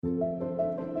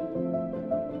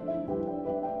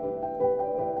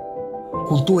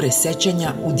kulture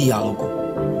sećanja u dijalogu.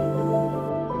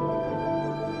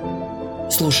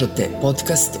 Slušate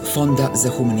podcast Fonda za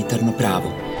humanitarno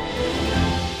pravo.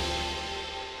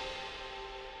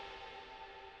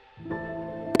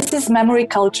 This is Memory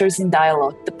Cultures in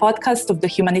Dialogue, the podcast of the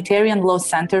Humanitarian Law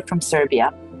Center from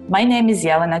Serbia. My name is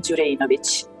Jelena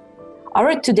Đurejinović.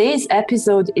 Our today's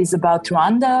episode is about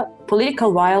Rwanda,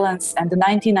 political violence, and the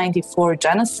 1994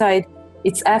 genocide,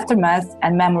 its aftermath,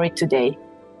 and memory today.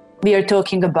 We are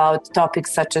talking about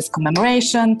topics such as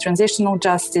commemoration, transitional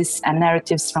justice, and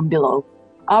narratives from below.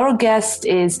 Our guest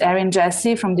is Erin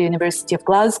Jessee from the University of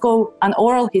Glasgow, an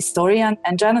oral historian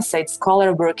and genocide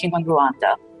scholar working on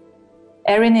Rwanda.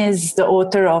 Erin is the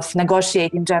author of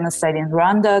Negotiating Genocide in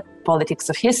Rwanda, Politics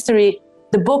of History,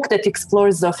 the book that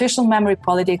explores the official memory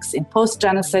politics in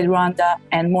post-genocide Rwanda,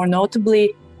 and more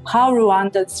notably, how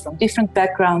Rwandans from different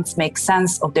backgrounds make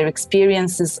sense of their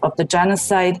experiences of the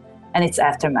genocide and its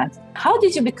aftermath. How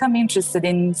did you become interested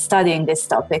in studying this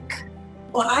topic?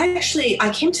 Well,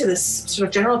 I came to this sort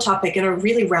of general topic in a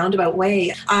really roundabout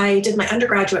way. I did my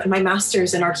undergraduate and my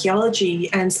master's in archaeology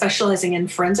and specializing in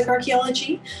forensic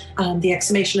archaeology, the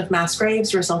exhumation of mass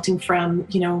graves resulting from,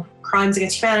 crimes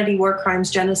against humanity, war crimes,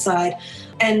 genocide.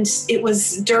 And it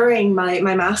was during my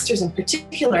master's in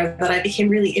particular that I became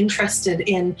really interested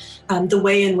in the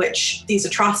way in which these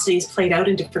atrocities played out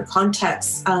in different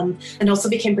contexts, and also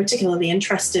became particularly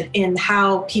interested in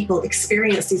how people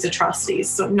experience these atrocities.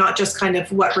 So not just kind of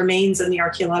what remains in the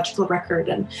archaeological record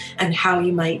and how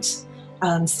you might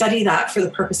study that for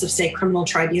the purpose of, say, criminal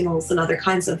tribunals and other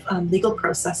kinds of legal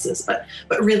processes, but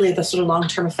really the sort of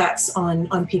long-term effects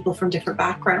on people from different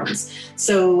backgrounds.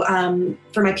 So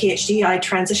for my PhD, I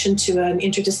transitioned to an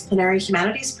interdisciplinary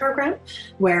humanities program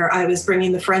where I was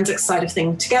bringing the forensic side of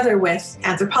things together with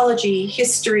anthropology,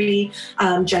 history,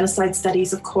 genocide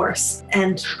studies, of course,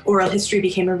 and oral history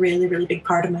became a really, really big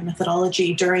part of my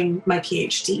methodology during my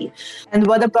PhD. And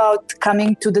what about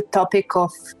coming to the topic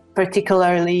of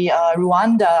particularly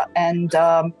Rwanda and,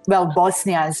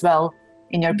 Bosnia as well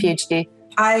in your PhD?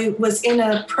 I was in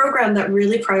a program that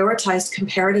really prioritized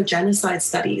comparative genocide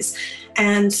studies.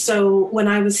 And so when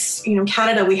I was, in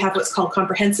Canada, we have what's called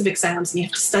comprehensive exams, and you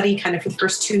have to study kind of for the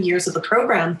first 2 years of the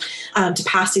program to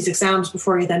pass these exams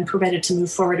before you're then permitted to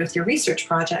move forward with your research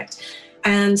project.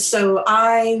 And so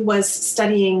I was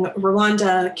studying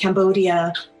Rwanda,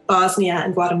 Cambodia, Bosnia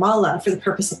and Guatemala for the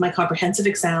purpose of my comprehensive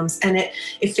exams. And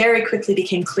it very quickly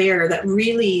became clear that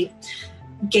really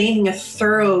gaining a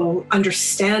thorough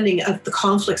understanding of the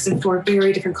conflicts in four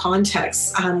very different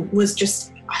contexts was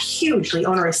just a hugely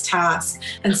onerous task.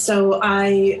 And so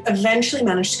I eventually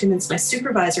managed to convince my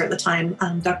supervisor at the time,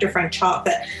 Dr. Frank Chalk,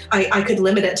 that I could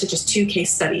limit it to just 2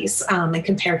 case studies and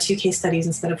compare 2 case studies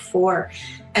instead of 4.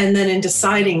 And then in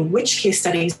deciding which case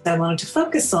studies I wanted to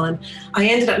focus on, I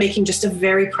ended up making just a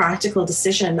very practical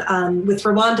decision. With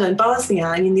Rwanda and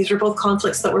Bosnia, these were both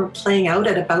conflicts that were playing out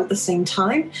at about the same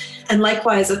time. And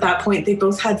likewise, at that point, they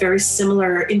both had very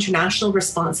similar international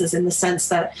responses in the sense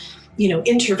that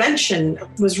intervention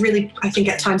was really, I think,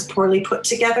 at times poorly put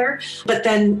together. But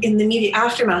then in the immediate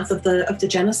aftermath of the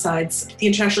genocides, the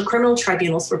international criminal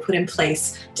tribunals were put in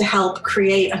place to help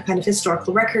create a kind of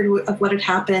historical record of what had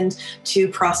happened, to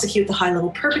prosecute the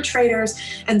high-level perpetrators.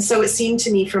 And so it seemed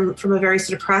to me from a very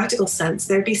sort of practical sense,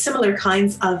 there'd be similar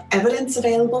kinds of evidence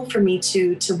available for me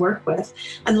to work with.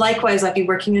 And likewise, I'd be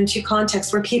working in 2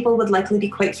 contexts where people would likely be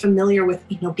quite familiar with,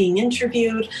 being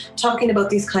interviewed, talking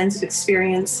about these kinds of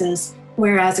experiences.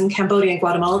 Whereas in Cambodia and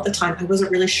Guatemala at the time, I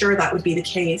wasn't really sure that would be the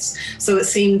case. So it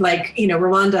seemed like,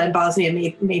 Rwanda and Bosnia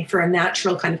made for a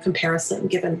natural kind of comparison,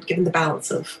 given the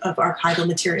balance of archival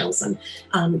materials and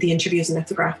the interviews and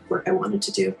ethnographic work I wanted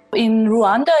to do. In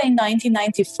Rwanda in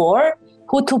 1994,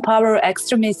 Hutu power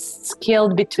extremists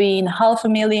killed between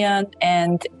 500,000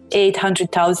 and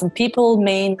 800,000 people,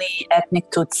 mainly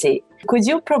ethnic Tutsi. Could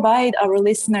you provide our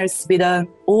listeners with an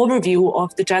overview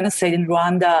of the genocide in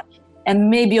Rwanda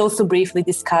and maybe also briefly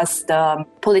discuss the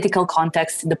political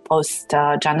context in the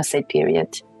post-genocide period?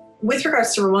 With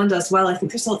regards to Rwanda as well, I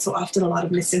think there's also often a lot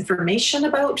of misinformation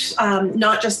about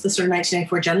not just the sort of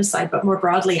 1994 genocide, but more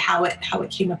broadly how it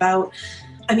came about.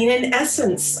 In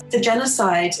essence, the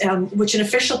genocide, which in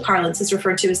official parlance is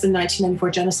referred to as the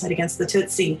 1994 genocide against the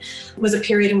Tutsi, was a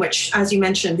period in which, as you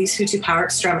mentioned, these Hutu power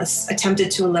extremists attempted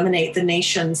to eliminate the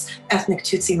nation's ethnic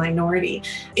Tutsi minority.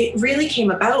 It really came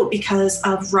about because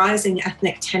of rising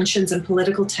ethnic tensions and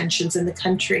political tensions in the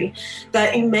country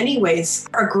that in many ways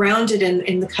are grounded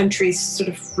in the country's sort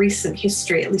of recent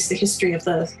history, at least the history of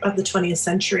the 20th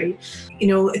century.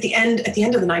 At the end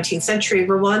of the 19th century,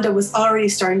 Rwanda was already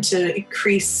starting to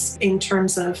increase increase in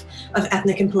terms of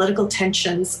ethnic and political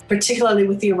tensions, particularly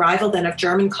with the arrival then of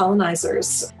German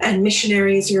colonizers and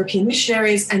missionaries, European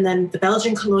missionaries, and then the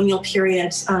Belgian colonial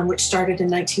period, which started in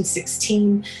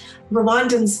 1916.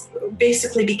 Rwandans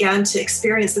basically began to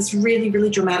experience this really, really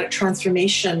dramatic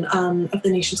transformation of the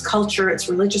nation's culture, its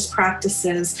religious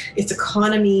practices, its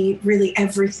economy, really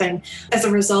everything, as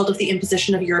a result of the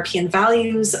imposition of European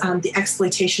values, the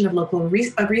exploitation of local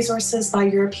resources by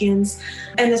Europeans.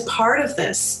 And as part of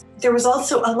this, there was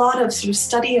also a lot of sort of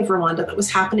study of Rwanda that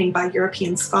was happening by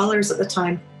European scholars at the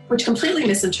time, which completely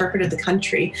misinterpreted the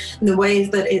country in the ways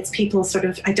that its people sort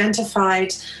of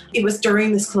identified. It was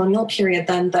during this colonial period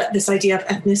then that this idea of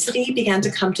ethnicity began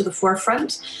to come to the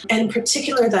forefront. And in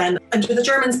particular then, under the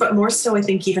Germans, but more so I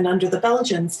think even under the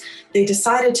Belgians, they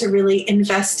decided to really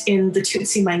invest in the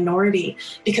Tutsi minority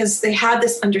because they had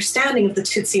this understanding of the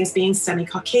Tutsi as being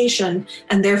semi-Caucasian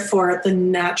and therefore the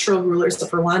natural rulers of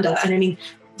Rwanda. And I mean,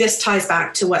 this ties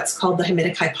back to what's called the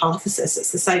Hamitic hypothesis.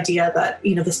 It's this idea that,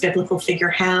 this biblical figure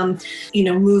Ham,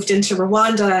 moved into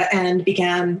Rwanda and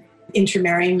began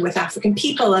intermarrying with African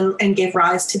people and gave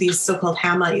rise to these so-called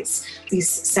Hamites, these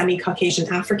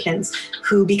semi-Caucasian Africans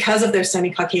who, because of their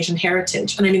semi-Caucasian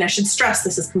heritage, and I mean, I should stress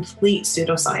this is complete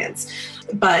pseudoscience,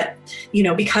 but,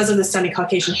 because of the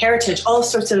semi-Caucasian heritage, all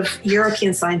sorts of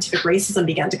European scientific racism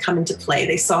began to come into play.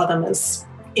 They saw them as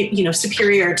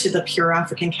superior to the pure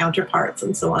African counterparts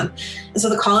and so on. And so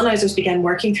the colonizers began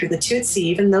working through the Tutsi,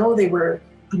 even though they were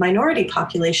a minority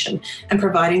population, and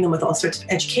providing them with all sorts of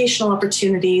educational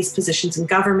opportunities, positions in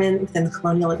government, within the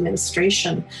colonial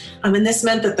administration. And this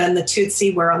meant that then the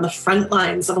Tutsi were on the front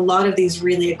lines of a lot of these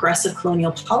really aggressive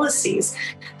colonial policies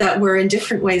that were in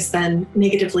different ways then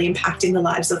negatively impacting the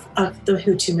lives of the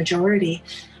Hutu majority.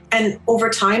 And over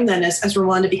time then, as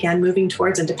Rwanda began moving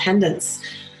towards independence,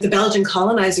 the Belgian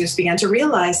colonizers began to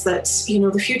realize that,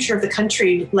 the future of the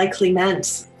country likely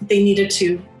meant they needed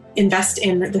to invest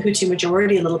in the Hutu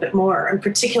majority a little bit more, and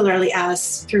particularly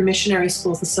as through missionary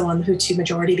schools and so on, the Hutu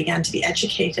majority began to be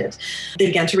educated. They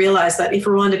began to realize that if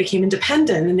Rwanda became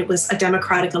independent and it was a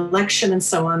democratic election and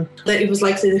so on, that it was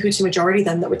likely the Hutu majority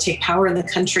then that would take power in the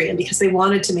country. And because they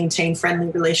wanted to maintain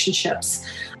friendly relationships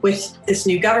with this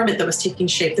new government that was taking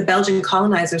shape, the Belgian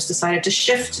colonizers decided to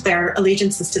shift their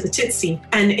allegiances to the Tutsi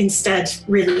and instead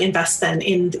really invest then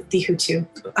in the Hutu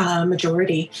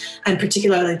majority, and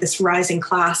particularly this rising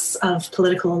class of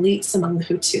political elites among the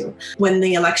Hutu. When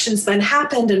the elections then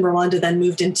happened and Rwanda then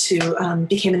moved into,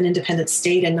 became an independent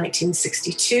state in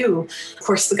 1962, of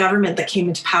course, the government that came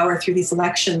into power through these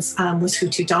elections was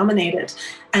Hutu dominated.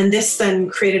 And this then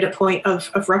created a point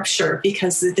of rupture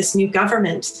because this new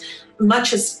government,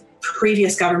 much as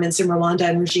previous governments in Rwanda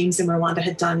and regimes in Rwanda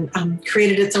had done,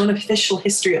 created its own official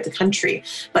history of the country.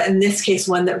 But in this case,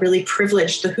 one that really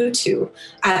privileged the Hutu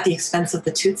at the expense of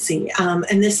the Tutsi.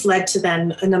 And this led to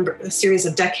then a series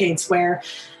of decades where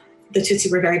the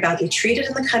Tutsi were very badly treated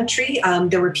in the country.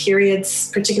 There were periods,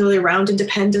 particularly around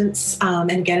independence, and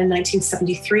again in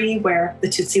 1973, where the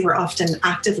Tutsi were often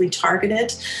actively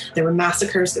targeted. There were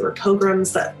massacres, there were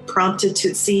pogroms that prompted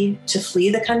Tutsi to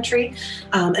flee the country,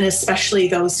 and especially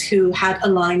those who had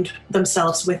aligned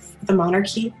themselves with the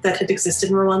monarchy that had existed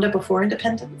in Rwanda before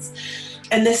independence.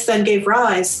 And this then gave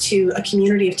rise to a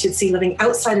community of Tutsi living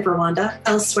outside of Rwanda,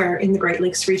 elsewhere in the Great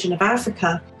Lakes region of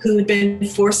Africa, who had been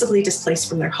forcibly displaced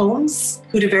from their homes,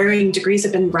 who to varying degrees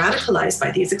had been radicalized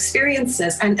by these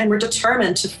experiences and were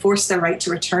determined to force their right to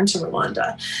return to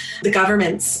Rwanda. The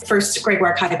governments, first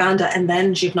Gregoire Kayibanda and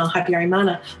then Juvenal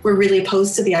Habyarimana, were really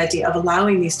opposed to the idea of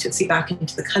allowing these Tutsi back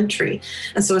into the country.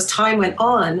 And so as time went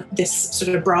on, this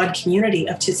sort of broad community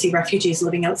of Tutsi refugees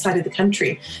living outside of the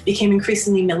country became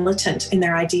increasingly militant in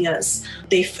their ideas.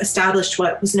 They established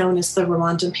what was known as the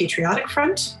Rwandan Patriotic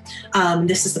Front.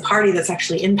 This is the party that's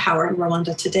actually in power in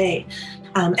Rwanda today.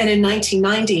 And in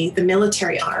 1990, the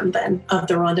military arm then of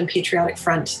the Rwandan Patriotic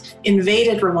Front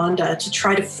invaded Rwanda to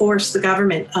try to force the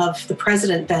government of the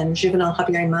president then, Juvenal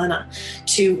Habyarimana,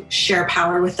 to share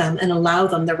power with them and allow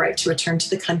them the right to return to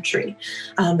the country.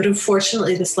 But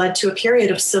unfortunately, this led to a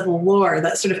period of civil war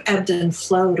that sort of ebbed and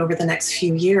flowed over the next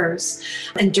few years.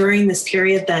 And during this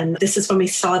period then, this is when we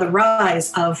saw the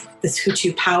rise of this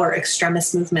Hutu power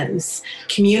extremist movement, this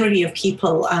community of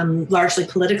people, largely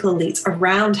political elites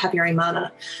around Habyarimana,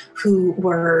 who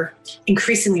were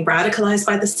increasingly radicalized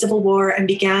by the civil war and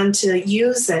began to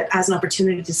use it as an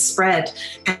opportunity to spread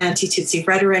anti-Tutsi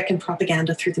rhetoric and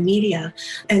propaganda through the media,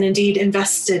 and indeed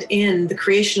invested in the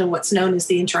creation of what's known as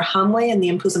the Interahamwe and the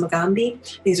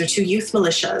Impuzamugambi. These are two youth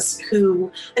militias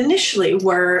who initially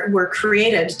were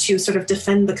created to sort of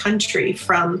defend the country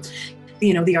from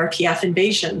the RPF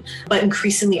invasion. But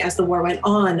increasingly, as the war went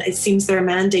on, it seems their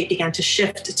mandate began to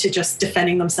shift to just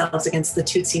defending themselves against the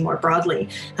Tutsi more broadly,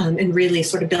 and really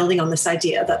sort of building on this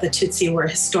idea that the Tutsi were a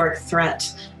historic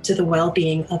threat to the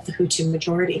well-being of the Hutu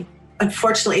majority.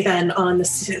 Unfortunately, then, on the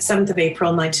 7th of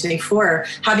April, 1984,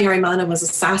 Habyarimana was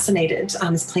assassinated.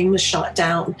 His plane was shot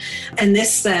down. And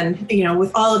this then,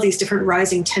 with all of these different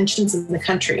rising tensions in the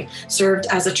country, served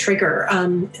as a trigger.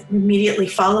 Immediately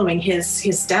following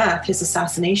his death, his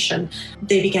assassination,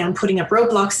 they began putting up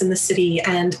roadblocks in the city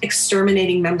and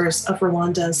exterminating members of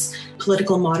Rwanda's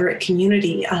political moderate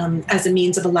community as a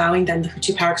means of allowing then the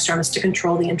Hutu power extremists to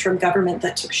control the interim government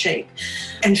that took shape.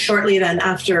 And shortly then,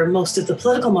 after most of the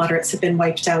political moderates had been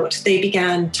wiped out, they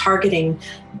began targeting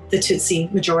the Tutsi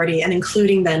majority and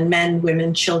including then men,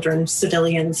 women, children,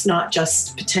 civilians, not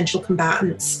just potential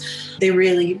combatants. They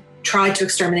really tried to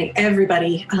exterminate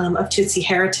everybody of Tutsi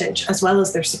heritage as well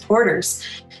as their supporters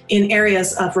in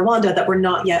areas of Rwanda that were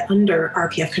not yet under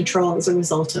RPF control as a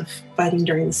result of fighting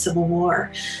during the Civil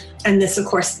War. And this, of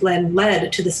course, then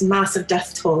led to this massive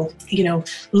death toll.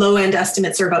 Low-end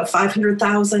estimates are about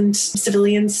 500,000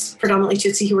 civilians, predominantly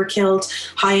Tutsi, who were killed.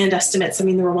 High-end estimates, the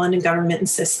Rwandan government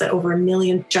insists that over 1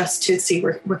 million just Tutsi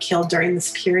were killed during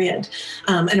this period.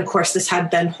 And of course, this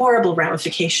had then horrible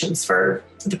ramifications for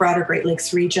the broader Great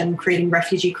Lakes region, creating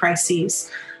refugee crises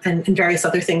and various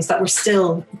other things that we're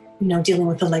still, dealing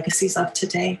with the legacies of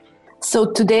today.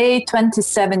 So today,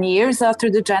 27 years after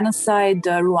the genocide,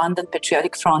 the Rwandan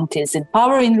Patriotic Front is in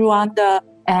power in Rwanda.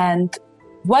 And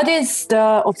what is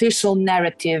the official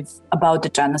narrative about the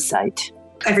genocide?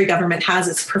 Every government has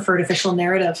its preferred official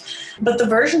narrative. But the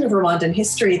version of Rwandan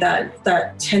history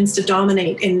that tends to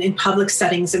dominate in public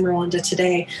settings in Rwanda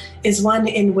today is one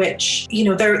in which,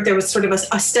 there was sort of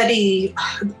a steady...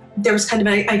 There was kind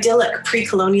of an idyllic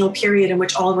pre-colonial period in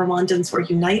which all Rwandans were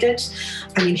united.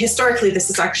 Historically, this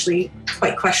is actually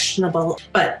quite questionable,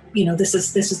 but this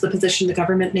is the position the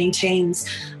government maintains.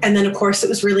 And then, of course, it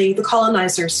was really the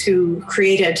colonizers who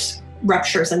created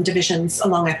ruptures and divisions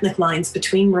along ethnic lines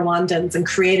between Rwandans and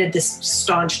created this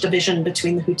staunch division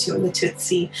between the Hutu and the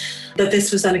Tutsi. That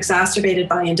this was then exacerbated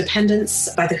by independence,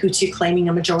 by the Hutu claiming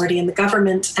a majority in the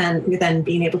government and then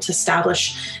being able to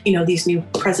establish, these new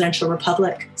presidential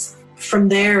republics. From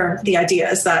there, the idea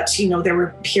is that, there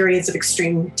were periods of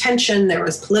extreme tension, there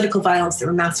was political violence, there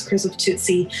were massacres of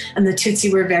Tutsi, and the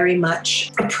Tutsi were very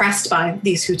much oppressed by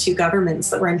these Hutu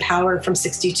governments that were in power from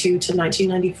 1962 to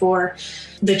 1994.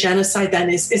 The genocide then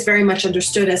is very much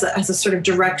understood as a sort of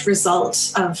direct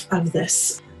result of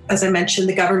this. As I mentioned,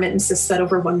 the government insists that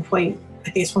over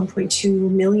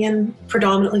 1.2 million,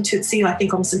 predominantly Tutsi, I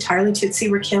think almost entirely Tutsi,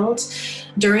 were killed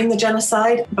during the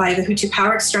genocide by the Hutu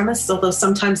power extremists, although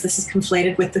sometimes this is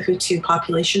conflated with the Hutu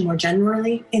population more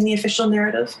generally in the official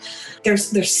narrative.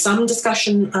 There's some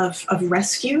discussion of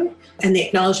rescue and the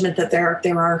acknowledgement that there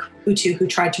are Hutu who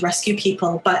tried to rescue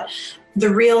people, but the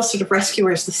real sort of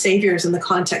rescuers, the saviors in the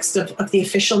context of the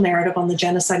official narrative on the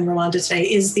genocide in Rwanda today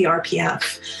is the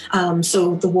RPF.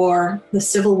 So the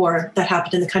civil war that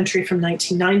happened in the country from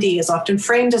 1990 is often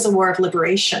framed as a war of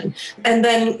liberation. And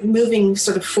then moving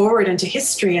sort of forward into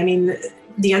history,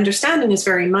 the understanding is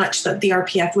very much that the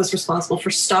RPF was responsible for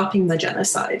stopping the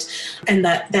genocide, and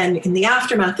that then in the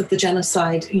aftermath of the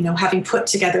genocide, having put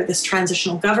together this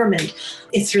transitional government,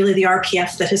 it's really the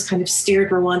RPF that has kind of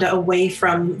steered Rwanda away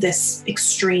from this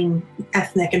extreme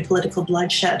ethnic and political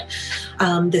bloodshed,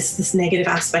 this negative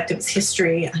aspect of its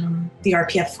history. The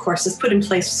RPF, of course, has put in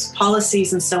place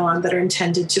policies and so on that are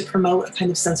intended to promote a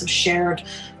kind of sense of shared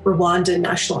Rwandan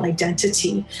national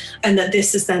identity, and that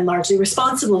this is then largely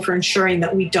responsible for ensuring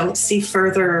that we don't see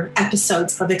further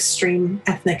episodes of extreme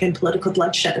ethnic and political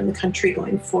bloodshed in the country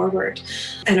going forward.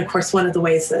 And of course, one of the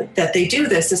ways that they do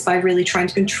this is by really trying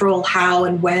to control how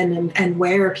and when and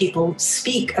where people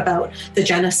speak about the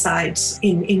genocide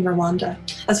in Rwanda,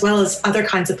 as well as other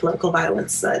kinds of political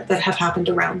violence that have happened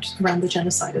around the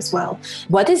genocide as well.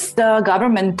 What is the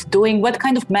government doing? What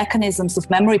kind of mechanisms of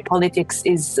memory politics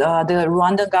is the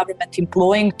Rwandan government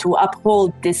employing to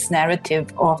uphold this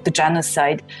narrative of the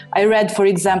genocide? I read, for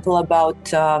example, about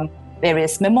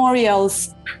various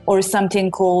memorials or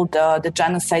something called the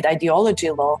genocide ideology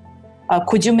law.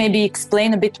 Could you maybe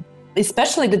explain a bit,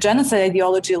 especially the genocide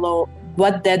ideology law,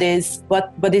 what that is,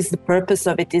 what is the purpose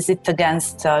of it? Is it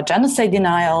against genocide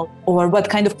denial, or what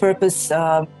kind of purpose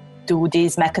do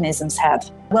these mechanisms have?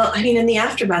 Well, I mean, in the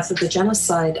aftermath of the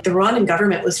genocide, the Rwandan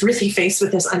government was really faced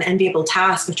with this unenviable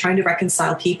task of trying to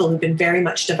reconcile people who've been very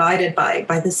much divided by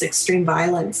this extreme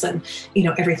violence and,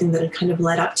 everything that had kind of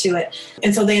led up to it.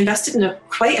 And so they invested in a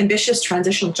quite ambitious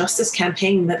transitional justice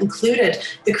campaign that included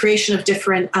the creation of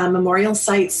different memorial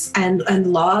sites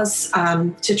and laws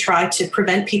to try to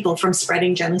prevent people from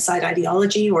spreading genocide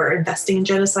ideology or investing in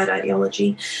genocide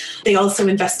ideology. They also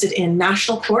invested in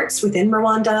national courts within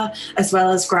Rwanda, as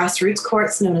well as grassroots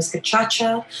courts known as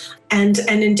gacaca. And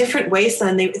in different ways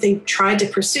then, they tried to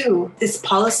pursue this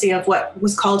policy of what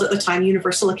was called at the time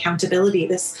universal accountability,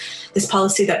 this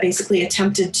policy that basically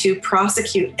attempted to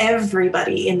prosecute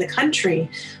everybody in the country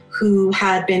who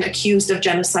had been accused of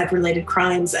genocide-related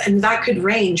crimes. And that could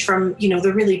range from,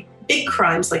 the really big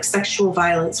crimes like sexual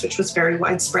violence, which was very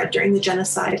widespread during the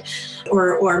genocide,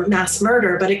 or mass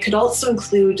murder, but it could also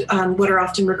include what are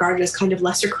often regarded as kind of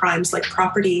lesser crimes like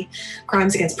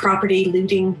crimes against property,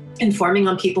 looting, informing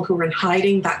on people who were in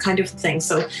hiding, that kind of thing.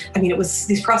 So, I mean,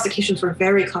 these prosecutions were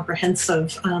very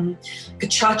comprehensive.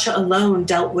 Gacaca alone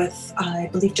dealt with, I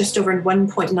believe, just over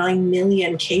 1.9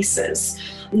 million cases,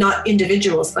 not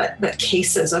individuals, but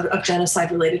cases of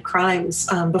genocide-related crimes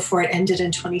before it ended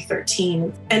in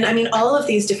 2013. And I mean, all of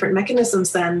these different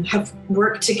mechanisms then have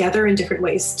worked together in different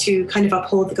ways to kind of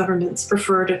uphold the government's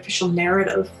preferred official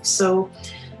narrative. So,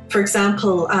 for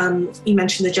example, you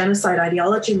mentioned the genocide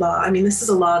ideology law. I mean, this is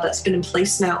a law that's been in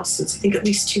place now since I think at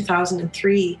least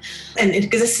 2003. And it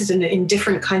existed in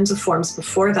different kinds of forms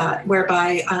before that,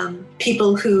 whereby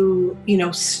people who,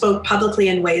 spoke publicly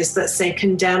in ways that, say,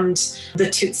 condemned the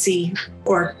Tutsi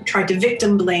or tried to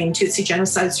victim blame Tutsi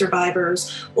genocide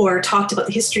survivors, or talked about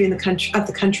the history of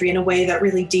the country in a way that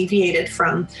really deviated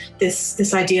from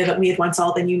this idea that we had once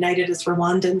all been united as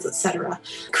Rwandans, etc.,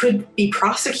 could be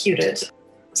prosecuted.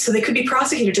 So they could be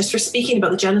prosecuted just for speaking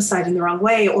about the genocide in the wrong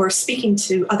way, or speaking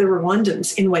to other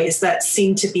Rwandans in ways that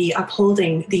seemed to be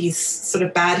upholding these sort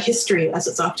of bad history, as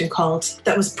it's often called,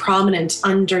 that was prominent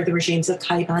under the regimes of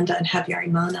Kayibanda and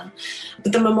Habyarimana.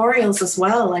 But the memorials as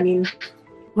well, I mean,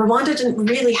 Rwanda didn't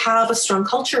really have a strong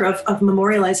culture of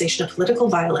memorialization of political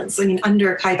violence. I mean,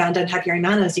 under Kayibanda and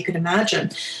Habyarimana, as you can imagine,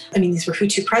 I mean, these were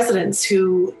Hutu presidents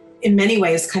who in many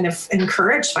ways kind of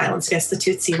encouraged violence against the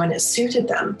Tutsi when it suited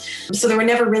them. So there were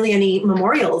never really any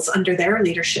memorials under their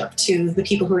leadership to the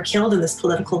people who were killed in this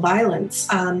political violence.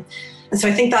 And so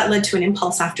I think that led to an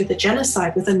impulse after the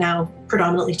genocide with a now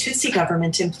predominantly Tutsi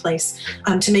government in place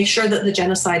to make sure that the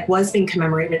genocide was being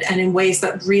commemorated and in ways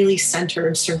that really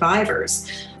centered survivors.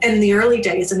 And in the early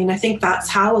days, I mean, I think that's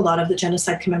how a lot of the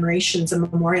genocide commemorations and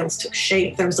memorials took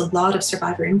shape. There was a lot of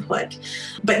survivor input.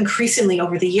 But increasingly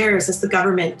over the years, as the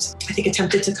government, I think,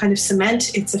 attempted to kind of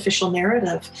cement its official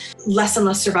narrative, less and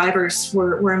less survivors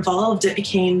were involved. It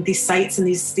became, these sites and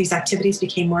these activities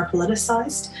became more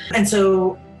politicized. And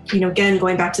so, again,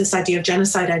 going back to this idea of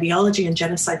genocide ideology and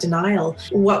genocide denial,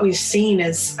 what we've seen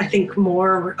is, I think,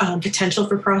 more potential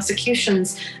for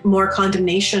prosecutions, more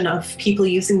condemnation of people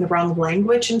using the wrong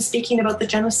language in speaking about the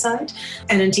genocide.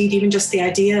 And indeed, even just the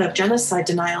idea of genocide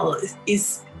denial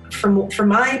is from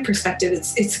my perspective,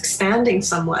 it's expanding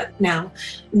somewhat now,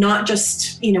 not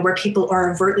just, where people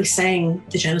are overtly saying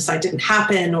the genocide didn't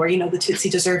happen or, the Tutsi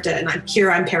deserved it. And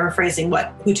I'm paraphrasing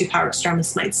what Hutu power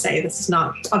extremists might say. This is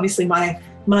not obviously my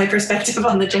perspective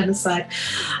on the genocide.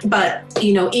 But,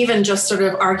 even just sort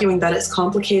of arguing that it's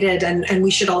complicated and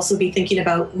we should also be thinking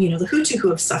about, the Hutu who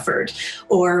have suffered,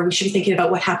 or we should be thinking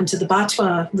about what happened to the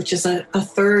Batwa, which is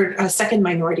a second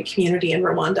minority community in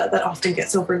Rwanda that often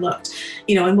gets overlooked,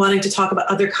 and wanting to talk about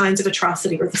other kinds of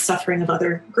atrocity or the suffering of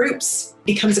other groups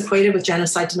becomes equated with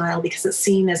genocide denial because it's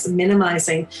seen as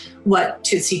minimizing what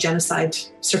Tutsi genocide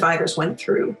survivors went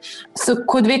through. So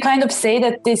could we kind of say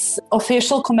that this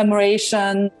official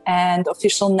commemoration and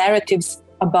official narratives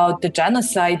about the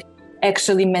genocide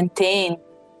actually maintain,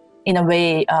 in a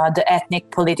way, the ethnic,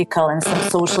 political, and some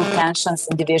social tensions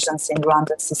and divisions in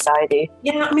Rwandan society?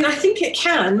 Yeah, I mean, I think it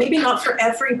can. Maybe not for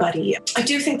everybody. I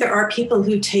do think there are people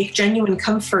who take genuine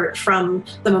comfort from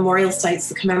the memorial sites,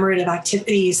 the commemorative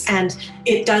activities, and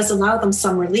it does allow them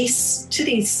some release to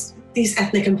these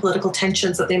ethnic and political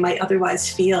tensions that they might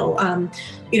otherwise feel.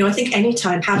 I think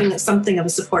anytime having something of a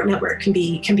support network can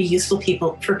be useful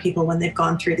for people when they've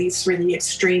gone through these really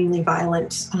extremely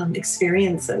violent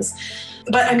experiences.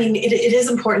 But I mean, it is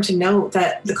important to note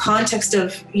that the context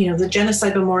of, the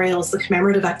genocide memorials, the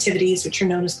commemorative activities, which are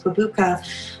known as Kwabuka,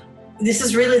 this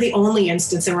is really the only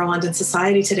instance in Rwandan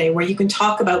society today where you can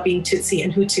talk about being Tutsi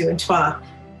and Hutu and Twa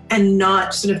and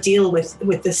not sort of deal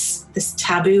with this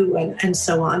taboo and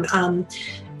so on.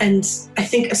 And I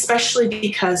think especially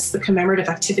because the commemorative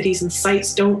activities and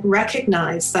sites don't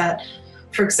recognize that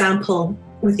For example,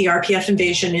 with the RPF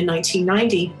invasion in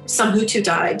 1990, some Hutu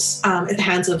died at the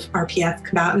hands of RPF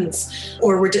combatants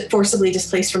or were forcibly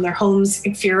displaced from their homes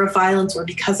in fear of violence or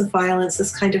because of violence,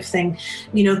 this kind of thing.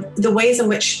 You know, the ways in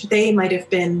which they might have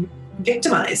been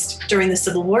victimized during the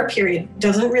Civil War period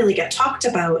doesn't really get talked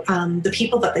about. The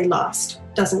people that they lost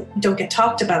don't get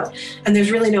talked about. And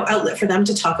there's really no outlet for them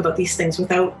to talk about these things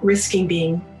without risking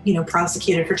being, you know,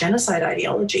 prosecuted for genocide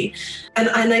ideology. And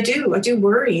I do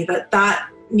worry that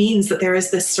means that there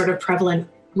is this sort of prevalent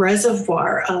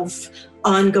reservoir of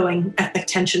ongoing ethnic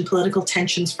tension, political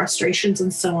tensions, frustrations,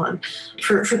 and so on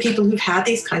for people who've had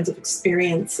these kinds of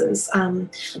experiences.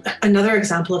 Another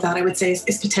example of that, I would say,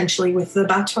 is potentially with the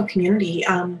Batwa community,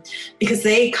 because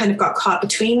they kind of got caught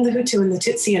between the Hutu and the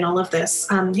Tutsi in all of this.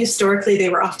 Historically, they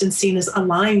were often seen as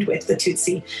aligned with the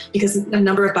Tutsi because a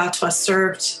number of Batwa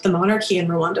served the monarchy in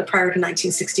Rwanda prior to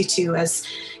 1962 as,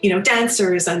 you know,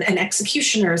 dancers and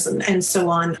executioners and so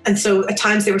on. And so at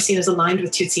times they were seen as aligned with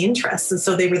Tutsi interests, and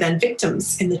so they were then victims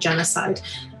in the genocide.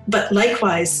 But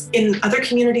likewise, in other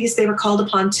communities, they were called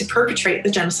upon to perpetrate the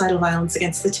genocidal violence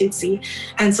against the Tutsi.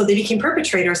 And so they became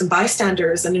perpetrators and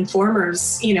bystanders and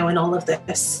informers, you know, in all of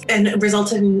this, and it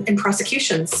resulted in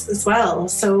prosecutions as well.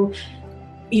 So,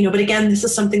 you know, but again, this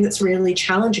is something that's really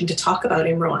challenging to talk about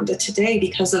in Rwanda today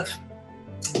because of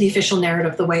the official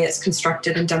narrative, the way it's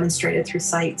constructed and demonstrated through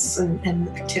sites and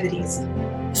activities.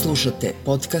 Slušate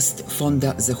podcast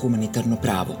Fonda za humanitarno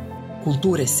pravo.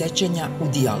 Kulture sećanja u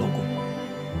dijalogu.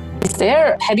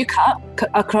 Have you come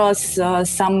across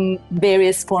some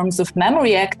various forms of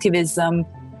memory activism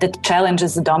that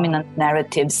challenges the dominant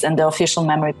narratives and the official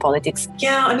memory politics?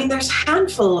 Yeah, I mean, there's a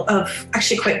handful of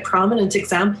actually quite prominent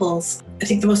examples. I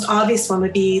think the most obvious one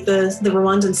would be the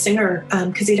Rwandan singer,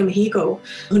 Kizito Mihigo,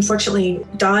 who unfortunately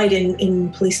died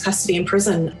in police custody in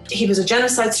prison. He was a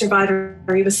genocide survivor.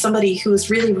 He was somebody who was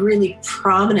really, really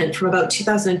prominent from about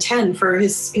 2010 for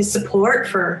his support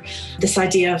for this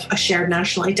idea of a shared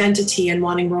national identity and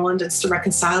wanting Rwandans to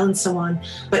reconcile and so on.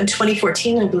 But in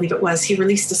 2014, I believe it was, he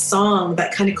released a song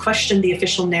that kind of questioned the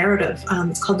official narrative.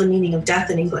 It's called The Meaning of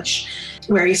Death in English,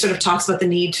 where he sort of talks about the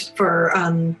need for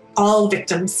all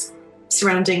victims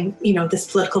surrounding, you know,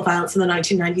 this political violence in the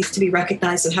 1990s to be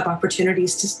recognized and have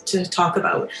opportunities to talk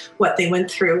about what they went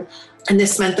through. And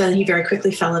this meant that he very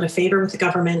quickly fell out of favor with the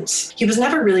government. He was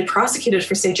never really prosecuted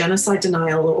for, say, genocide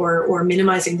denial or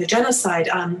minimizing the genocide.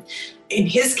 In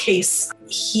his case,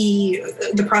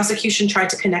 the prosecution tried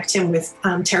to connect him with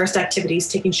terrorist activities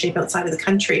taking shape outside of the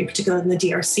country, particularly in the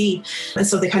DRC. And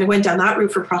so they kind of went down that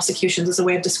route for prosecutions as a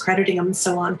way of discrediting him and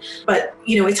so on. But,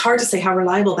 you know, it's hard to say how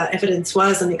reliable that evidence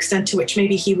was and the extent to which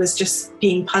maybe he was just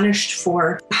being punished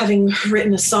for having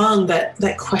written a song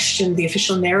that questioned the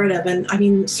official narrative. And I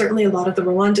mean, certainly a lot of the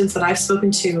Rwandans that I've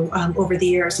spoken to over the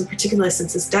years, and particularly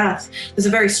since his death, there's a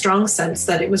very strong sense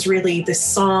that it was really this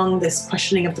song, this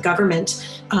questioning of the government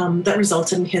that resulted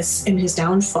in his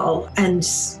downfall. And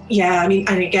yeah, I mean,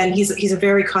 and again, he's a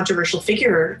very controversial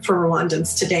figure for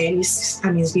Rwandans today. And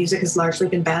his music has largely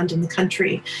been banned in the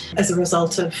country as a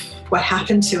result of what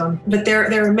happened to him. But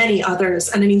there are many others.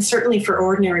 And I mean, certainly for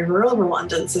ordinary rural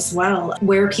Rwandans as well,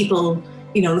 where people,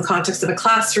 you know, in the context of a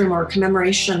classroom or a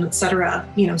commemoration, et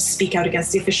cetera, you know, speak out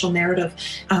against the official narrative.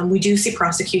 We do see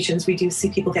prosecutions. We do see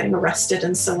people getting arrested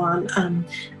and so on.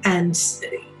 And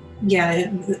yeah,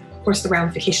 of course, the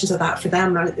ramifications of that for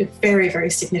them are very, very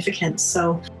significant.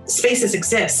 So spaces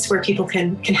exist where people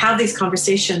can have these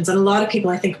conversations. And a lot of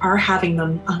people, I think, are having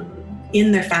them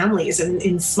in their families and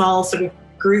in small sort of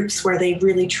groups where they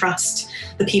really trust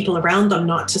the people around them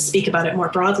not to speak about it more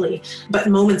broadly. But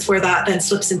moments where that then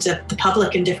slips into the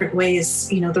public in different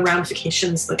ways, you know, the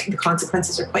ramifications, the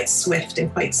consequences are quite swift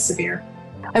and quite severe.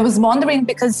 I was wondering,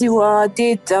 because you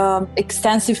did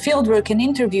extensive fieldwork and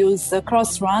interviews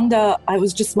across Rwanda, I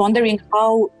was just wondering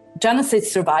how genocide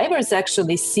survivors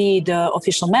actually see the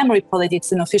official memory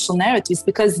politics and official narratives,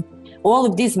 because all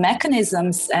of these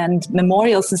mechanisms and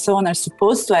memorials and so on are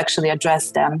supposed to actually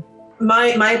address them.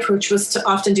 My approach was to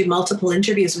often do multiple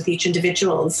interviews with each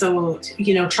individual. So,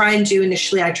 you know,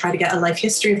 initially I try to get a life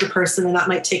history of the person, and that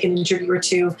might take an interview or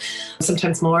two,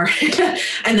 sometimes more.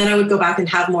 And then I would go back and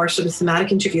have more sort of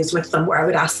thematic interviews with them where I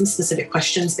would ask them specific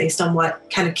questions based on what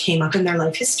kind of came up in their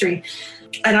life history.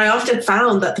 And I often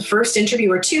found that the first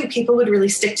interview or two, people would really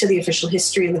stick to the official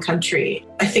history in the country.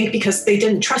 I think because they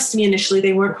didn't trust me initially,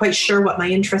 they weren't quite sure what my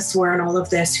interests were in all of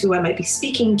this, who I might be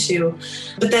speaking to.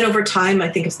 But then over time, I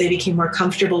think as they became more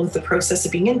comfortable with the process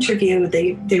of being interviewed,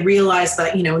 they realized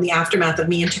that, you know, in the aftermath of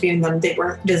me interviewing them, they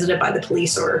weren't visited by the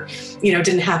police or, you know,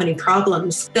 didn't have any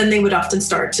problems. Then they would often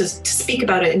start to speak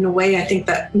about it in a way, I think,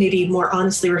 that maybe more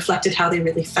honestly reflected how they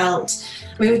really felt.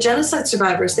 I mean, with genocide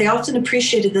survivors, they often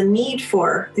appreciated the need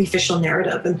for the official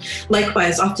narrative, and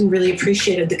likewise often really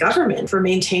appreciated the government for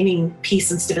maintaining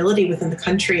peace and stability within the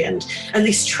country and at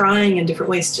least trying in different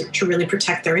ways to really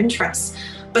protect their interests.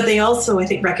 But they also, I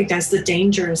think, recognized the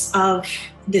dangers of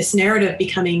this narrative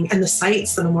becoming, and the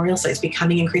sites, the memorial sites,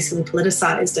 becoming increasingly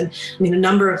politicized. And I mean, a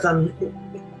number of them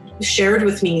shared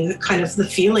with me kind of the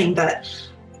feeling that,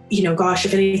 you know, gosh,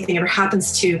 if anything ever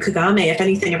happens to Kagame, if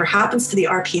anything ever happens to the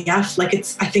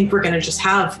RPF, I think we're going to just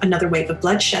have another wave of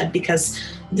bloodshed because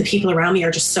the people around me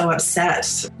are just so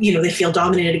upset. You know, they feel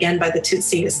dominated again by the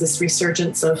Tutsi. It's this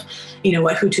resurgence of, you know,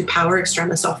 what Hutu power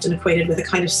extremists often equated with a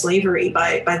kind of slavery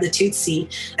by the Tutsi.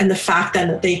 And the fact then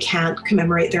that they can't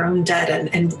commemorate their own dead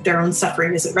and their own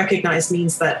suffering isn't recognized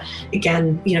means that,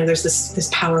 again, you know, there's this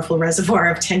powerful reservoir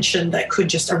of tension that could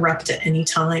just erupt at any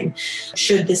time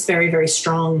should this very, very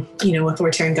strong, you know,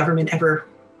 authoritarian government ever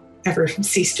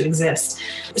cease to exist.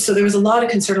 So there was a lot of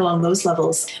concern along those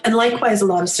levels. And likewise, a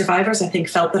lot of survivors, I think,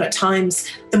 felt that at times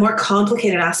the more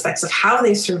complicated aspects of how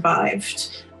they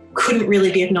survived couldn't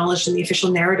really be acknowledged in the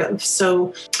official narrative.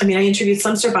 So, I mean, I interviewed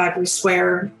some survivors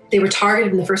where they were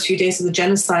targeted in the first few days of the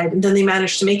genocide, and then they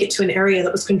managed to make it to an area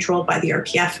that was controlled by the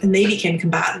RPF, and they became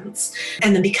combatants.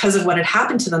 And then because of what had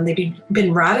happened to them, they'd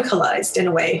been radicalized in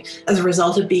a way as a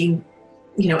result of being,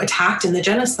 you know, attacked in the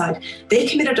genocide. They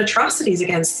committed atrocities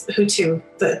against Hutu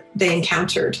that they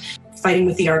encountered fighting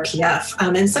with the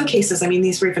RPF. In some cases, I mean,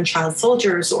 these were even child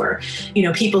soldiers or, you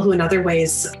know, people who in other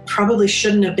ways probably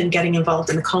shouldn't have been getting involved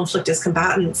in the conflict as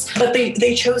combatants, but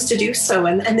they chose to do so.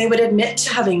 And they would admit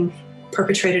to having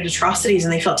perpetrated atrocities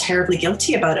and they felt terribly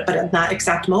guilty about it. But at that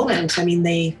exact moment, I mean,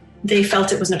 they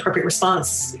felt it was an appropriate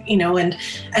response, you know, and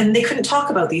they couldn't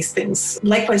talk about these things.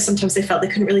 Likewise, sometimes they felt they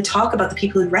couldn't really talk about the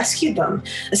people who rescued them,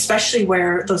 especially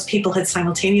where those people had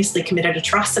simultaneously committed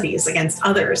atrocities against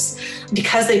others.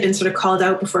 Because they'd been sort of called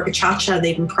out before Gacaca,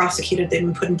 they'd been prosecuted, they'd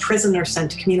been put in prison or sent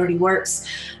to community works.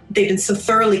 They'd been so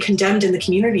thoroughly condemned in the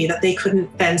community that they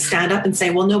couldn't then stand up and say,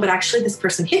 well, no, but actually this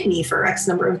person hid me for X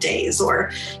number of days or,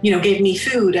 you know, gave me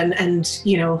food and,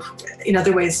 you know, in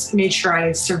other ways made sure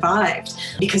I survived,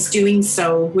 because doing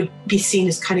so would be seen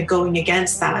as kind of going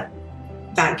against that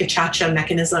Gacaca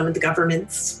mechanism and the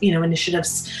government's, you know,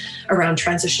 initiatives around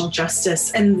transitional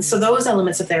justice. And so those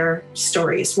elements of their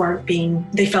stories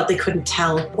they felt they couldn't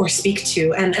tell or speak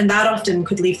to. And that often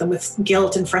could leave them with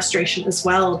guilt and frustration as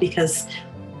well, because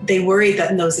they worried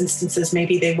that in those instances,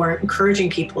 maybe they weren't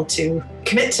encouraging people to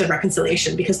commit to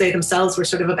reconciliation because they themselves were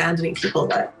sort of abandoning people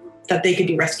that they could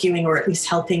be rescuing or at least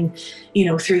helping, you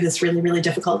know, through this really, really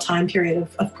difficult time period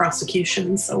of prosecution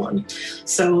and so on.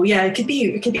 So yeah, it could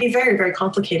be very, very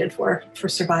complicated for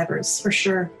survivors, for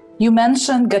sure. You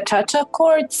mentioned Gacaca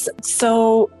courts.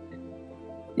 So,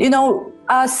 you know,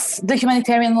 us, the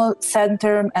Humanitarian Law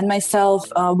Center and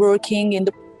myself working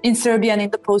in Serbia and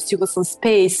in the post-Yugoslav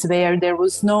space where there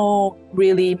was no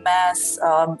really mass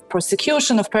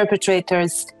prosecution of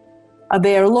perpetrators,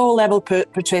 where low-level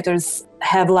perpetrators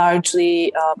have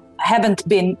largely haven't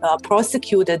been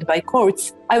prosecuted by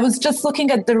courts. I was just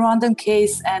looking at the Rwandan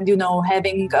case and, you know,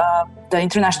 having the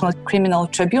International Criminal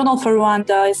Tribunal for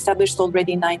Rwanda established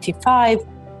already in 1995,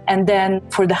 and then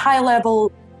for the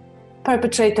high-level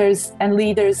perpetrators and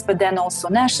leaders, but then also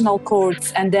national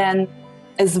courts, and then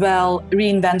as well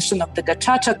reinvention of the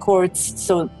Gacaca courts.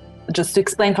 So just to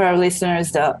explain for our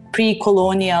listeners, the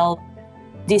pre-colonial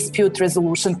dispute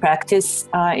resolution practice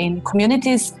in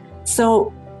communities.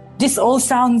 So this all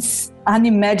sounds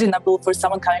unimaginable for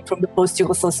someone coming from the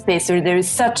post-Yugoslav space where there is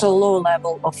such a low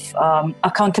level of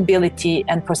accountability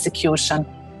and prosecution.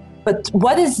 But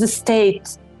what is the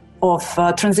state of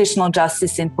transitional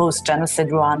justice in post-genocide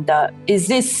Rwanda? Is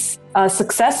this a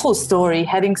successful story,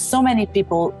 having so many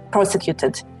people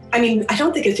prosecuted? I mean, I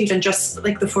don't think it's even just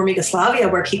like the former Yugoslavia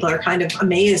where people are kind of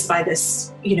amazed by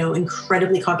this, you know,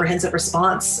 incredibly comprehensive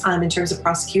response in terms of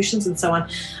prosecutions and so on.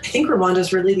 I think Rwanda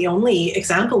is really the only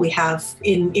example we have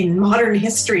in modern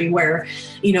history where,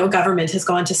 you know, government has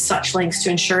gone to such lengths to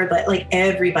ensure that like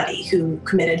everybody who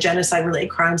committed genocide-related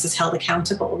crimes is held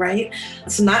accountable, right?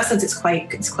 So in that sense, it's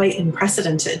quite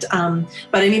unprecedented.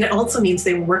 But I mean, it also means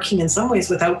they were working in some ways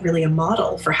without really a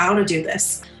model for how to do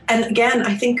this. And again,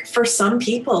 I think for some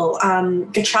people,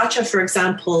 Gacaca, for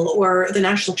example, or the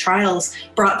national trials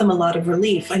brought them a lot of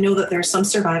relief. I know that there are some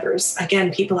survivors,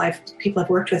 again, people I've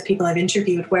worked with, people I've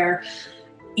interviewed, where,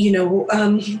 you know,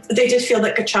 they did feel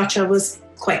that Gacaca was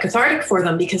quite cathartic for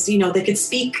them because, they could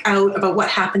speak out about what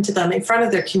happened to them in front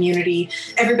of their community.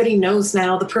 Everybody knows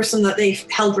now the person that they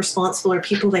held responsible or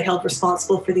people they held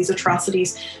responsible for these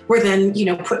atrocities were then,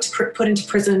 put into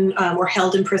prison or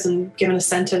held in prison, given a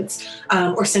sentence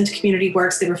or sent to community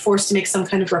works. They were forced to make some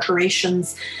kind of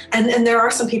reparations. And there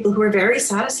are some people who are very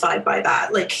satisfied by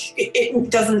that. Like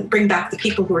it doesn't bring back the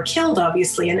people who were killed,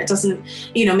 obviously, and it doesn't,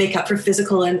 make up for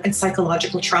physical and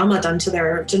psychological trauma done to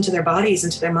their bodies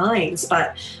and to their minds.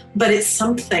 But it's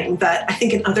something that I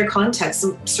think in other contexts,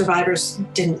 survivors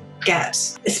didn't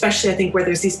get, especially I think where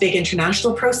there's these big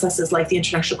international processes like the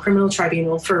International Criminal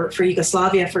Tribunal for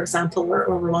Yugoslavia, for example, or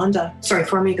Rwanda,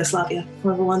 former Yugoslavia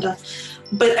or Rwanda.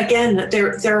 But again,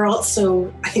 there are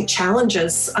also, I think,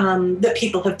 challenges that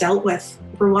people have dealt with.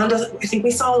 Rwanda, I think we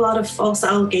saw a lot of false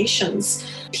allegations,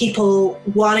 people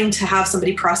wanting to have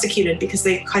somebody prosecuted because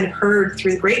they kind of heard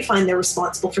through the grapevine they're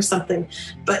responsible for something,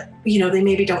 but, they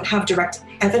maybe don't have direct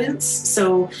evidence.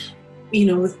 So,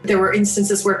 there were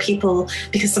instances where people,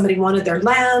 because somebody wanted their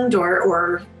land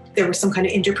or there was some kind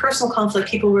of interpersonal conflict,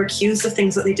 people were accused of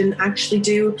things that they didn't actually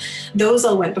do. Those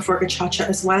all went before Gacaca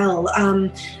as well.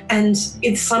 And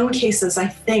in some cases, I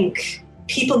think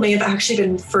people may have actually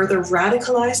been further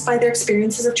radicalized by their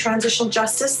experiences of transitional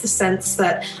justice, the sense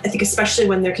that I think especially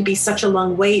when there could be such a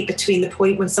long wait between the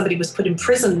point when somebody was put in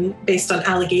prison based on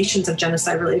allegations of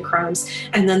genocide-related crimes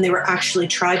and then they were actually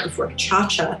tried before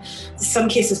Gacaca. In some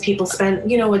cases, people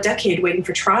spent, a decade waiting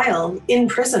for trial in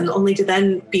prison only to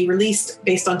then be released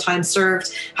based on time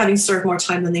served, having served more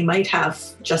time than they might have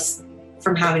just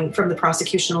from the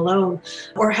prosecution alone,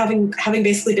 or having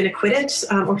basically been acquitted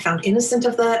or found innocent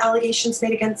of the allegations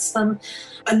made against them.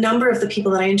 A number of the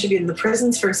people that I interviewed in the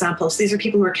prisons, for example, so these are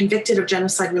people who were convicted of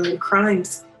genocide-related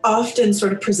crimes, often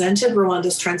sort of presented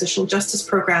Rwanda's transitional justice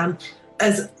program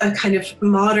as a kind of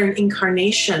modern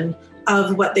incarnation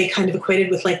of what they kind of equated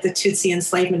with like the Tutsi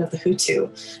enslavement of the Hutu,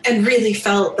 and really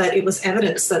felt that it was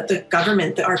evidence that the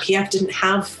government, the RPF, didn't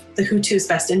have the Hutus'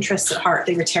 best interests at heart.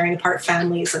 They were tearing apart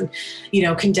families and,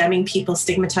 condemning people,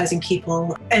 stigmatizing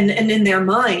people. And in their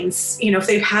minds, if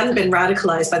they hadn't been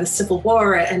radicalized by the civil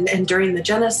war and during the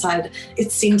genocide,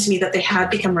 it seemed to me that they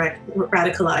had become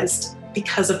radicalized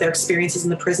because of their experiences in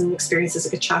the prison, experiences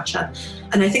of Gacaca.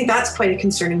 And I think that's quite a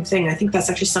concerning thing. I think that's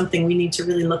actually something we need to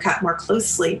really look at more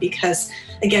closely because,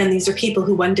 again, these are people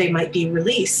who one day might be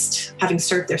released, having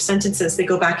served their sentences. They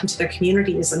go back into their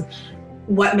communities, and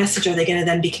what message are they going to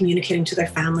then be communicating to their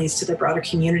families, to their broader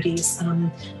communities,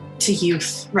 to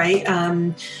youth, right?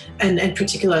 And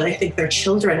particularly, I think their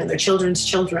children and their children's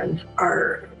children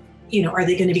are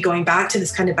they going to be going back to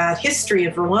this kind of bad history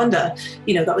of Rwanda,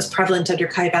 that was prevalent under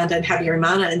Kayibanda and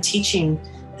Habyarimana and teaching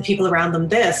the people around them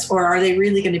this, or are they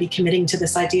really going to be committing to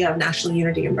this idea of national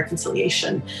unity and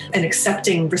reconciliation and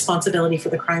accepting responsibility for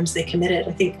the crimes they committed?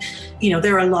 I think,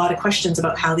 there are a lot of questions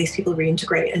about how these people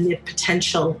reintegrate and the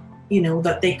potential,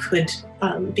 that they could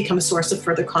become a source of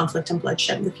further conflict and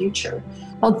bloodshed in the future.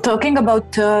 Well, talking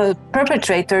about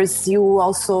perpetrators, you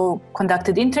also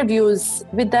conducted interviews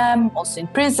with them, also in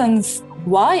prisons.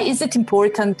 Why is it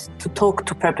important to talk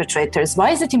to perpetrators? Why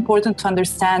is it important to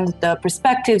understand the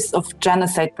perspectives of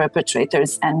genocide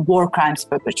perpetrators and war crimes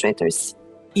perpetrators?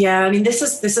 Yeah, this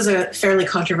is a fairly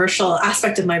controversial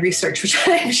aspect of my research, which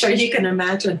I'm sure you can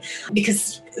imagine,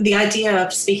 because the idea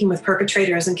of speaking with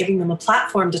perpetrators and giving them a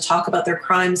platform to talk about their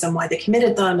crimes and why they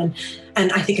committed them,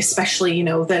 and I think especially,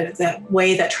 the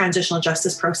way that transitional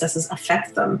justice processes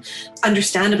affect them.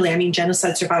 Understandably,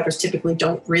 genocide survivors typically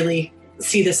don't really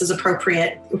see this as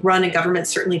appropriate. Rwandan government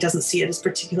certainly doesn't see it as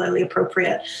particularly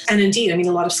appropriate. And indeed,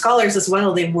 a lot of scholars as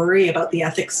well, they worry about the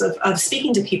ethics of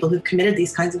speaking to people who've committed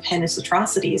these kinds of heinous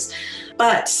atrocities.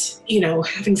 But,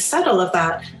 having said all of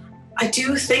that, I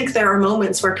do think there are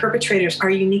moments where perpetrators are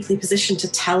uniquely positioned to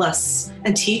tell us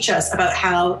and teach us about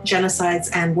how genocides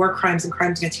and war crimes and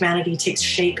crimes against humanity takes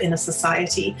shape in a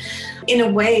society in a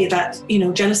way that,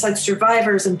 genocide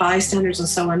survivors and bystanders and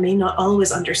so on may not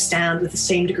always understand with the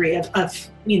same degree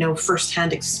of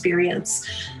firsthand experience.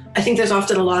 I think there's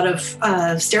often a lot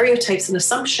of stereotypes and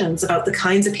assumptions about the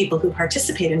kinds of people who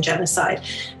participate in genocide.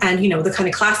 And, the kind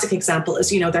of classic example is,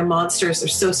 they're monsters, they're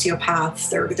sociopaths,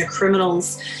 they're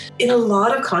criminals. In a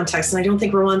lot of contexts, and I don't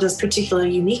think Rwanda is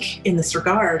particularly unique in this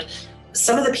regard,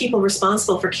 some of the people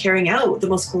responsible for carrying out the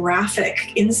most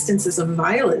graphic instances of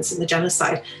violence in the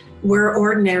genocide were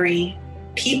ordinary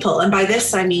people. And by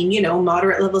this, I mean,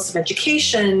 moderate levels of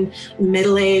education,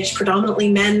 middle-aged, predominantly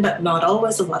men, but not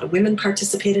always. A lot of women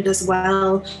participated as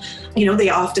well. They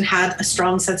often had a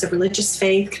strong sense of religious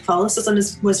faith. Catholicism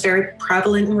was very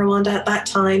prevalent in Rwanda at that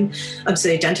time. So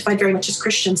they identified very much as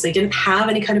Christians. They didn't have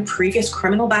any kind of previous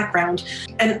criminal background.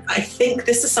 And I think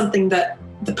this is something that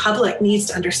the public needs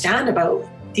to understand about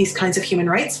these kinds of human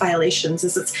rights violations,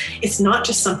 is it's not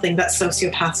just something that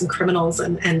sociopaths and criminals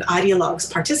and ideologues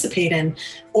participate in.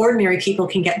 Ordinary people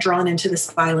can get drawn into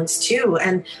this violence too,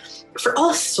 and for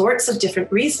all sorts of different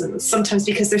reasons. Sometimes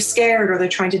because they're scared, or they're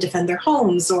trying to defend their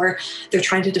homes, or they're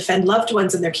trying to defend loved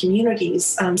ones in their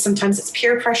communities. Sometimes it's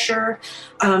peer pressure.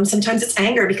 Sometimes it's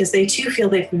anger because they too feel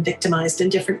they've been victimized in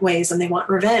different ways and they want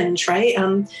revenge, right?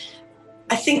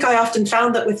 I think I often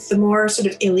found that with the more sort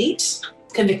of elite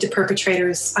convicted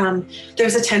perpetrators,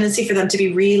 there's a tendency for them to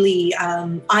be really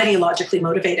ideologically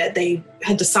motivated. They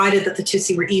had decided that the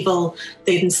Tutsi were evil.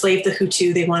 They'd enslaved the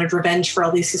Hutu. They wanted revenge for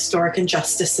all these historic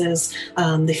injustices.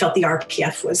 They felt the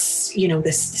RPF was,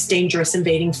 this dangerous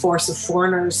invading force of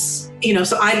foreigners.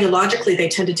 So ideologically, they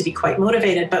tended to be quite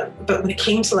motivated. But when it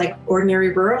came to like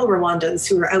ordinary rural Rwandans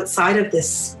who were outside of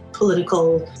this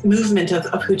political movement of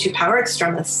Hutu power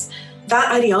extremists,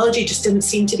 that ideology just didn't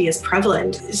seem to be as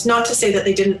prevalent. It's not to say that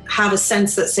they didn't have a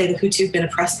sense that, say, the Hutu had been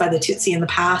oppressed by the Tutsi in the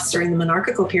past during the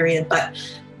monarchical period, but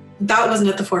that wasn't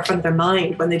at the forefront of their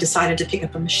mind when they decided to pick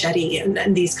up a machete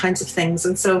and these kinds of things.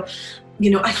 And so,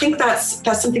 I think that's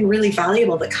something really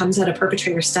valuable that comes out of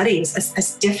perpetrator studies,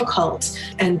 as difficult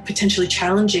and potentially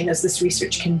challenging as this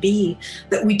research can be,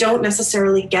 that we don't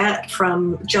necessarily get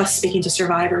from just speaking to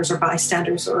survivors or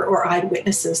bystanders or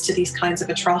eyewitnesses to these kinds of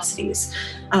atrocities.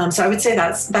 So I would say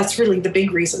that's really the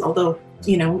big reason, although,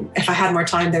 if I had more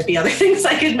time, there'd be other things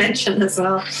I could mention as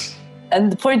well.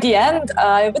 And for the end,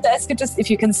 I would ask you just if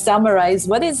you can summarize,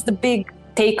 what is the big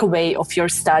takeaway of your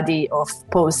study of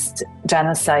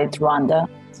post-genocide Rwanda?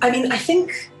 I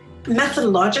think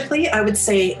methodologically, I would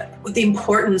say the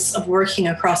importance of working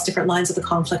across different lines of the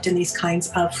conflict in these kinds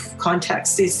of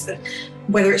contexts,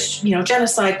 whether it's,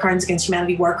 genocide, crimes against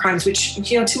humanity, war crimes, which,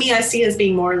 to me, I see as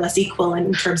being more or less equal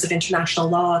in terms of international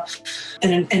law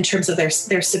and in terms of their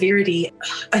severity.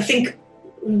 I think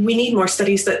we need more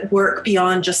studies that work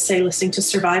beyond just, say, listening to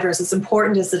survivors. As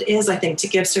important as it is, I think, to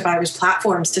give survivors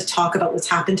platforms to talk about what's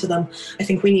happened to them, I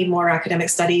think we need more academic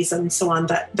studies and so on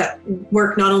that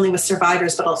work not only with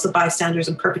survivors, but also bystanders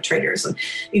and perpetrators. And,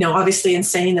 obviously in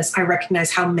saying this, I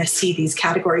recognize how messy these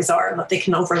categories are and that they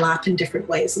can overlap in different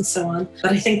ways and so on.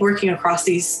 But I think working across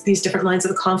these different lines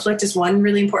of the conflict is one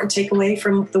really important takeaway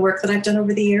from the work that I've done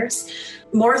over the years.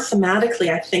 More thematically,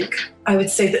 I think I would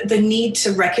say that the need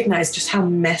to recognize just how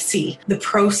messy the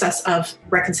process of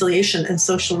reconciliation and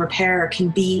social repair can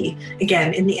be,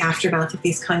 again, in the aftermath of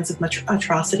these kinds of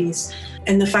atrocities.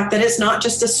 And the fact that it's not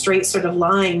just a straight sort of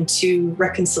line to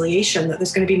reconciliation, that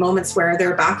there's going to be moments where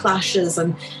there are backlashes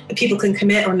and people can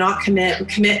commit or not commit,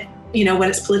 when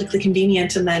it's politically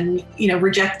convenient, and then,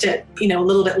 reject it, a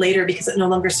little bit later because it no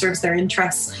longer serves their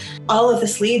interests. All of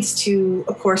this leads to,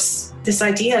 of course, this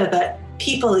idea that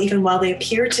people, even while they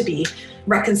appear to be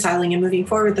reconciling and moving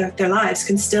forward their lives,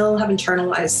 can still have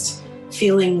internalized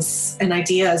feelings and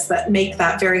ideas that make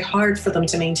that very hard for them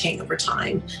to maintain over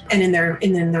time and in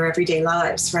their everyday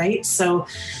lives, right? So,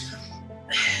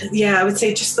 I would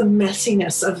say just the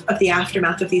messiness of the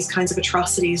aftermath of these kinds of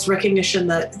atrocities, recognition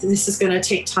that this is going to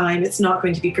take time. It's not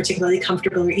going to be particularly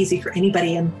comfortable or easy for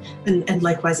anybody. And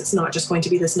likewise, it's not just going to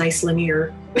be this nice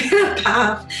linear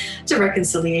path to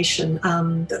reconciliation,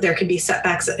 that there can be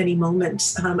setbacks at any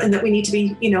moment, and that we need to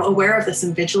be, aware of this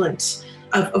and vigilant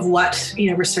of what,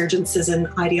 resurgences in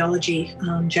ideology,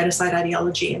 genocide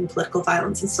ideology and political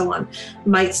violence and so on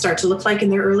might start to look like in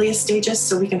their earliest stages,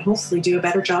 so we can hopefully do a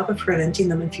better job of preventing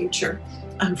them in future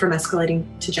from escalating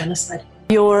to genocide.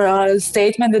 Your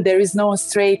statement that there is no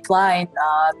straight line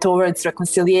towards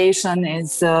reconciliation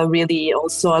is really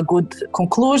also a good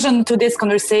conclusion to this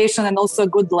conversation, and also a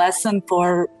good lesson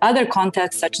for other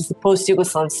contexts such as the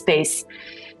post-Yugoslav space.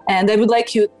 And I would like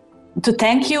to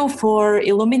thank you for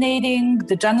illuminating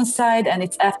the genocide and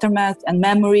its aftermath and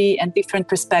memory and different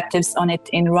perspectives on it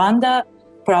in Rwanda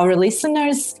for our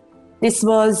listeners. This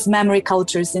was Memory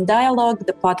Cultures in Dialogue,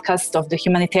 the podcast of the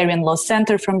Humanitarian Law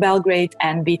Center from Belgrade,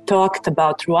 and we talked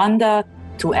about Rwanda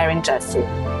to Erin Jessee.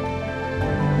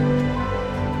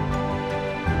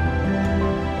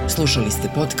 Slušali ste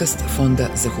podcast Fonda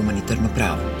za humanitarno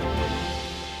pravo.